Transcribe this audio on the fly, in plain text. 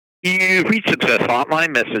You've reached Success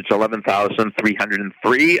Hotline, message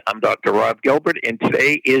 11,303. I'm Dr. Rob Gilbert, and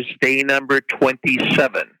today is day number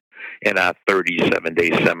 27 in our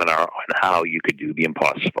 37-day seminar on how you could do the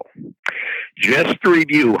impossible. Just to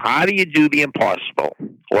review, how do you do the impossible?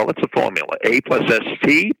 Well, it's a formula. A plus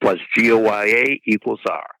ST plus GOYA equals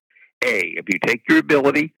R. A, if you take your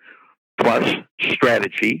ability plus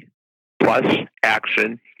strategy plus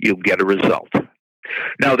action, you'll get a result.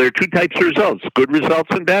 Now, there are two types of results, good results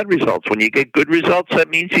and bad results. When you get good results, that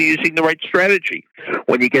means you're using the right strategy.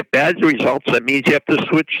 When you get bad results, that means you have to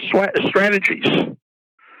switch strategies.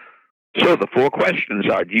 So the four questions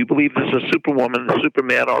are, do you believe there's a superwoman, a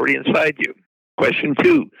superman already inside you? Question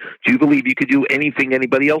two, do you believe you could do anything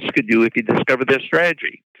anybody else could do if you discover their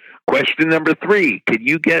strategy? Question number three, can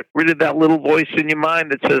you get rid of that little voice in your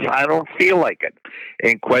mind that says, I don't feel like it?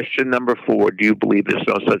 And question number four, do you believe there's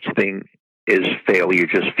no such thing is failure,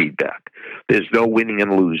 just feedback? There's no winning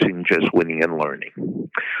and losing, just winning and learning.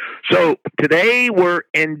 So today we're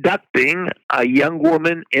inducting a young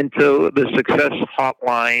woman into the Success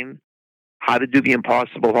Hotline, How to Do the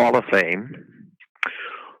Impossible Hall of Fame,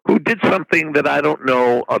 who did something that I don't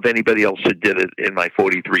know of anybody else that did it in my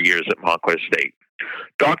 43 years at Montclair State.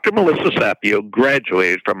 Dr. Melissa Sapio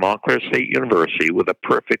graduated from Montclair State University with a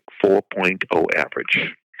perfect 4.0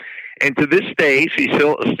 average. And to this day, she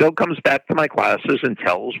still comes back to my classes and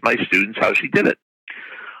tells my students how she did it.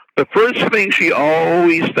 The first thing she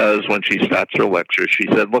always does when she starts her lecture, she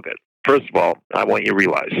said, look, first of all, I want you to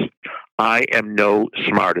realize I am no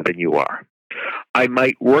smarter than you are. I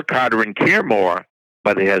might work harder and care more,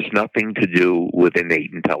 but it has nothing to do with innate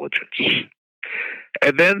intelligence.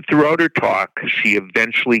 And then throughout her talk, she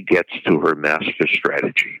eventually gets to her master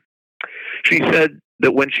strategy. She said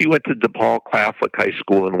that when she went to DePaul Catholic High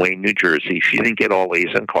School in Wayne, New Jersey, she didn't get all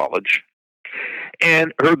A's in college.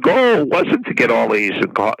 And her goal wasn't to get all A's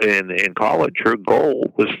in college. Her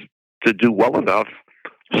goal was to do well enough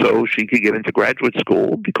so she could get into graduate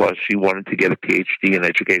school because she wanted to get a PhD in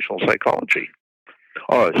educational psychology.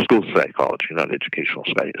 Or school psychology, not educational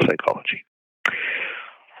psychology.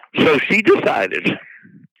 So she decided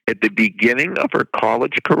at the beginning of her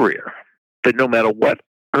college career that no matter what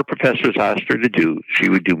her professors asked her to do, she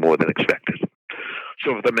would do more than expected.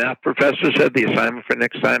 So if the math professor said the assignment for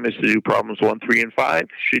next time is to do problems 1, 3, and 5,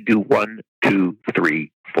 she'd do 1, 2, 3,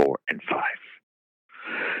 4, and 5.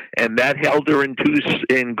 And that held her in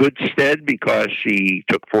good stead because she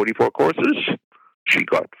took 44 courses. She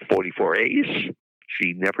got 44 A's.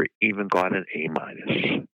 She never even got an A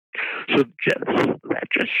minus. So that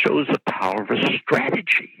just shows the power of a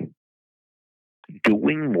strategy.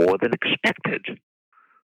 Doing more than expected.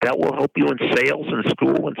 That will help you in sales and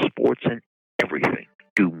school and sports and everything.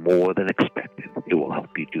 Do more than expected. It will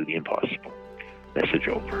help you do the impossible. Message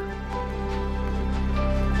over.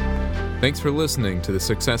 Thanks for listening to the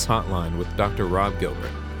Success Hotline with Dr. Rob Gilbert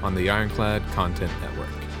on the Ironclad Content Network.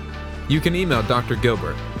 You can email Dr.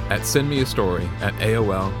 Gilbert at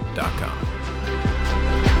sendmeastory@aol.com.